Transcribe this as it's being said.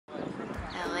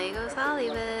There goes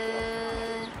Hollywood.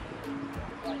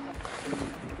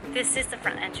 This is the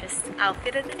front entrance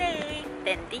outfit of the day.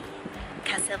 Bendy,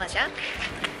 Kasselbajak,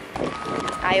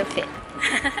 Iofit.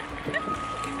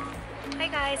 Hi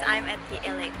guys, I'm at the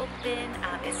LA Open.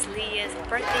 It's Lydia's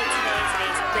birthday today.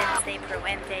 Today's Wednesday per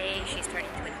Wednesday. She's turning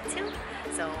 22,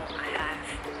 so I have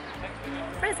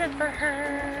a present for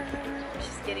her.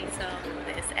 She's getting some of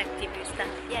this activity stuff.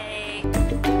 Yay!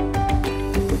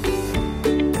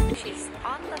 She's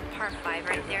on the par 5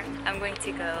 right there. I'm going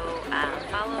to go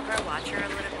follow her, watch her a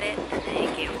little bit, and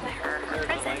then give her her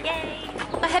present. Yay!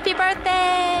 A happy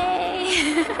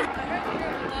birthday!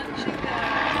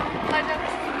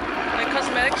 My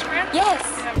cosmetics brand? Yes!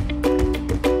 Yeah.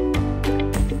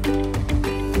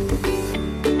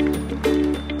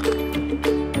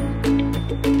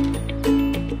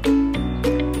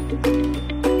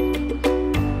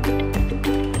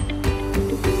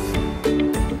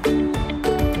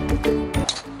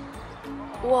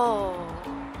 Whoa!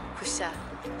 Kusha.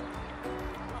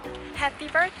 Happy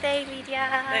birthday,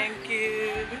 Lydia! Thank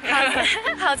you.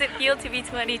 How's it feel to be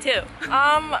 22?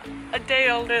 A day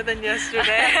older than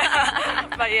yesterday.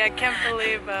 But yeah, I can't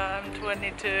believe I'm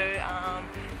 22.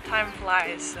 Time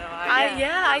flies, so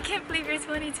yeah, I can't believe you're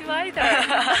 22 either.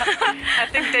 I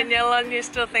think Daniela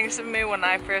still thinks of me when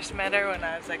I first met her when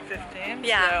I was like 15.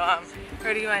 Yeah. So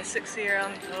already my 6th year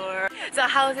on tour. So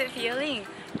how's it feeling?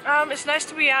 It's nice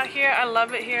to be out here. I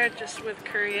love it here, just with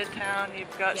Koreatown.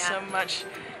 You've got so much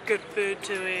good food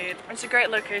to eat. It's a great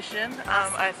location.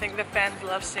 Awesome. I think the fans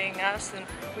love seeing us, and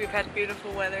we've had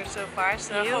beautiful weather so far.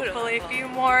 So Beautiful. hopefully a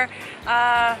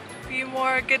few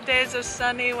more good days of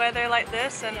sunny weather like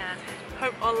this, and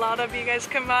hope a lot of you guys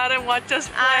come out and watch us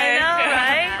play. I know,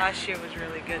 right? Last year was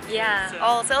really good too. Yeah, So.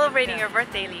 all celebrating your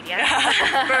birthday, Lydia.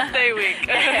 Birthday week.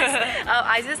 Yes.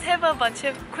 I just have a bunch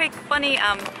of quick, funny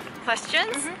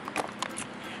questions.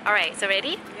 Alright, so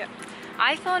ready? Yep.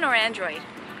 iPhone or Android?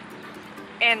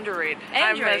 Android.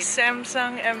 I'm a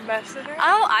Samsung ambassador.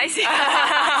 Oh, I see.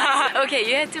 Okay,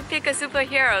 you had to pick a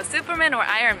superhero, Superman or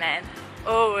Iron Man?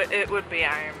 Oh, it would be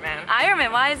Iron Man. Iron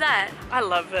Man, why is that? I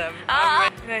love him.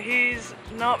 He's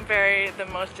not the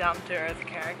most down-to-earth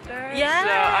character. Yeah.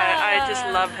 So I just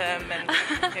love him,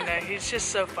 and he's just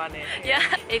so funny. Yeah.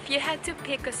 If you had to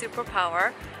pick a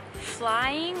superpower,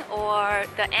 flying or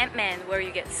the Ant-Man where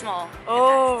you get small?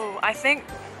 Oh, I think.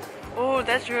 Oh,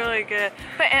 that's really good.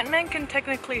 But Ant-Man can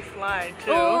technically fly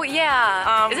too. Oh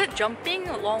yeah. Is it jumping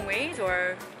long ways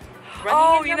or running?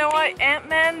 Oh, you know what?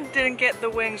 Ant-Man didn't get the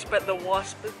wings, but the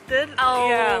Wasp did.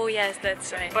 Oh yes,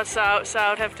 that's right. But so I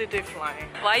would have to do flying.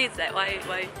 Why is that? Why?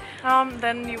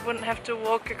 Then you wouldn't have to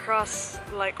walk across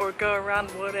or go around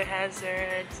water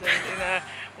hazards, and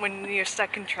when you're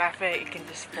stuck in traffic, you can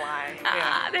just fly.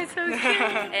 Ah, that's so cute.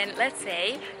 And let's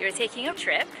say you're taking a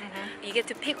trip, you get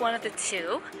to pick one of the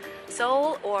two,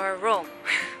 Seoul or Rome.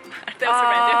 That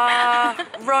was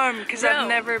random. Rome, because I've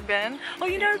never been. Oh,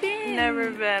 you've never been?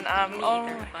 Never been.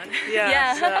 Fun.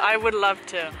 Yeah. So I would love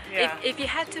to. Yeah. If you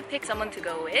had to pick someone to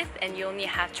go with, and you only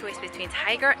have choice between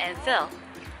Tiger and Phil.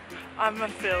 I'm a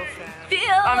Phil fan. Phil.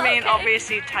 I mean, okay.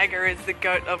 obviously Tiger is the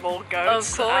goat of all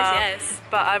goats. Of course, yes.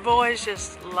 But I've always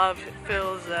just loved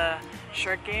Phil's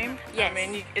short game. Yes. I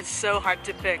mean, it's so hard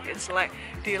to pick. It's like,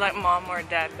 do you like mom or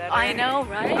dad better? I know,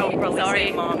 right? I'll probably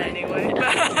say mom anyway.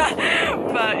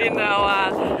 But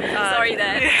sorry,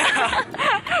 Dad. Yeah.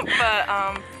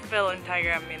 But Phil and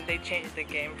Tiger, I mean, they changed the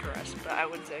game for us. But I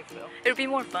would say Phil. It would be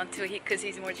more fun too, because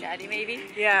he's more chatty, maybe.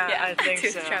 Yeah, I think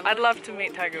so. Travel. I'd love to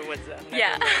meet Tiger Woods though.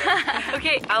 Yeah.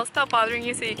 Okay, I'll stop bothering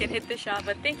you so you can hit the shot.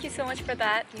 But thank you so much for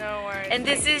that. No worries. And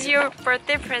this is your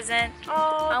birthday present.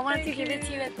 Oh, I wanted to give it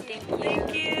to you as a thank you.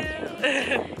 Thank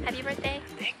you. Happy birthday.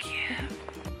 Thank you.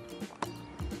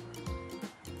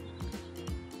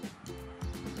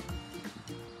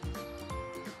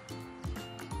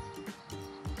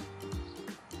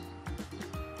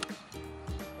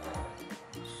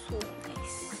 So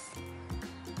nice.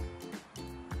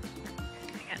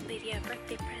 I got Lydia a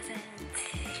birthday present.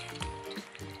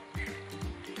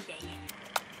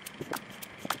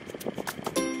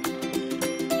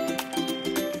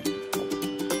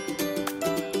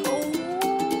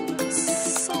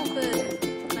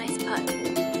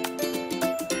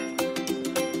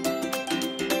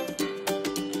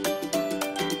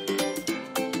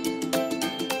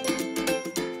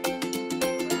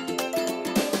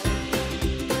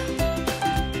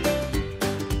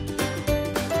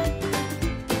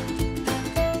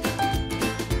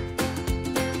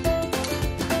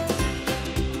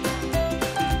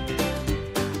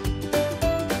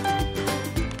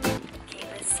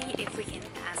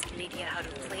 how to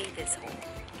play this hole.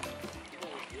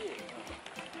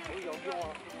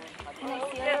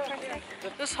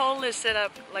 This hole is set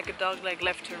up like a dog leg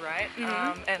left to right,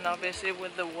 and obviously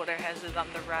with the water hazard on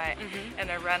the right and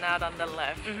a run out on the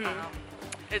left.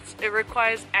 It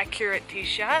requires accurate tee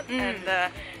shot,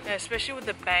 and especially with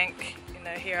the bank,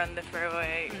 here on the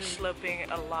fairway, sloping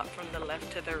a lot from the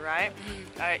left to the right,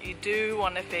 you do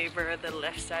want to favor the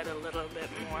left side a little bit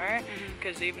more,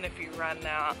 because even if you run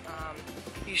out,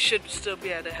 you should still be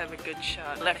able to have a good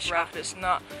shot. Left rough is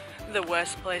not the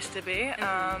worst place to be,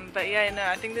 but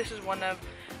yeah, I think this is one of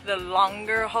the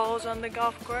longer holes on the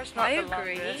golf course. Not the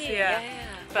longest. Yeah.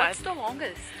 But what's the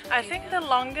longest? I think the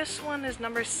longest one is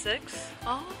number 6.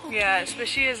 Oh, okay. Yeah,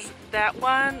 especially as that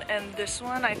one and this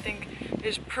one, I think,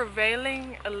 is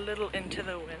prevailing a little into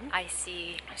the wind. I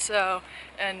see. So,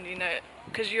 and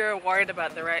because you're worried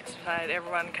about the right side,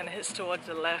 everyone kind of hits towards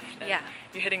the left, and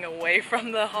you're hitting away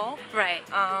from the hole. Right.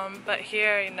 But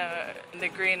here, the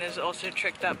green is also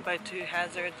tricked up by 2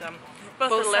 hazards, both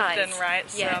the left sides. and right.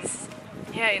 Yes. So,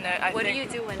 yeah, I what think,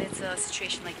 do you do when it's a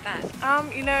situation like that?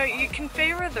 You can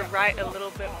favor the right a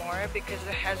little bit more because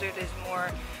the hazard is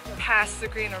more past the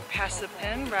green or past the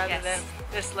pin rather than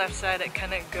this left side that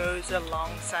kind of goes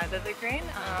alongside of the green.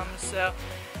 So,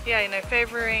 yeah,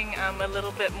 favoring a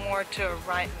little bit more to a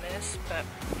right miss, but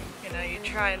you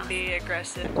try and be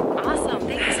aggressive. Awesome!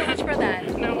 Thank you so much for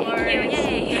that. No worries.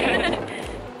 Yay!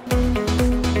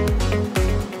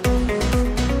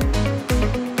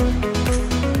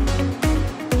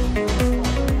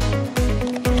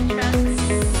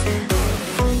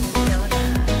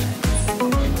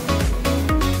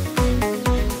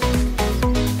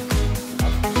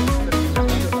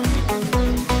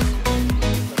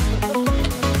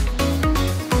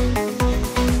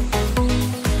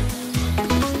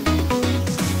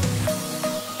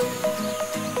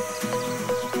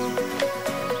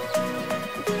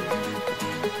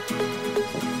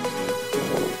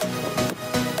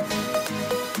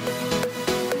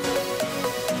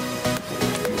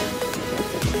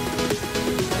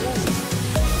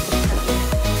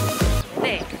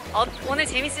 오늘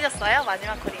재밌으셨어요?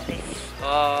 마지막 콜인데.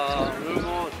 오늘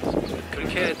뭐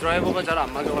그렇게 드라이버가 잘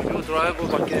안 맞아가지고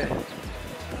드라이버밖에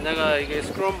내가 이게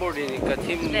스크럼볼이니까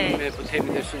팀의 보탬이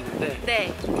될 수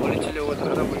있는데 멀리 치려고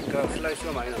하다 보니까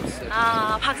슬라이스가 많이 나왔어요.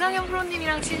 아, 박상현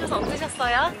프로님이랑 치셔서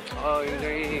어떠셨어요?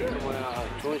 굉장히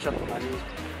좋은 샷도 많이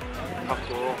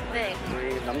받고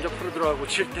저희 남자 프로들하고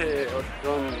칠 때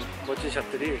그런 멋진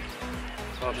샷들이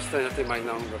비슷한 샷들이 많이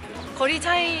나오는 것 같아요. 거리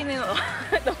차이는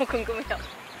너무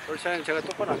궁금해요. 거리 차이는 제가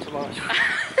똑바로 안 쳐봐가지고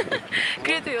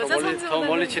그래도 여자 선수는 더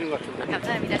멀리 치는 것 같은데.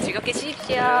 감사합니다. 즐겁게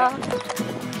치십시오.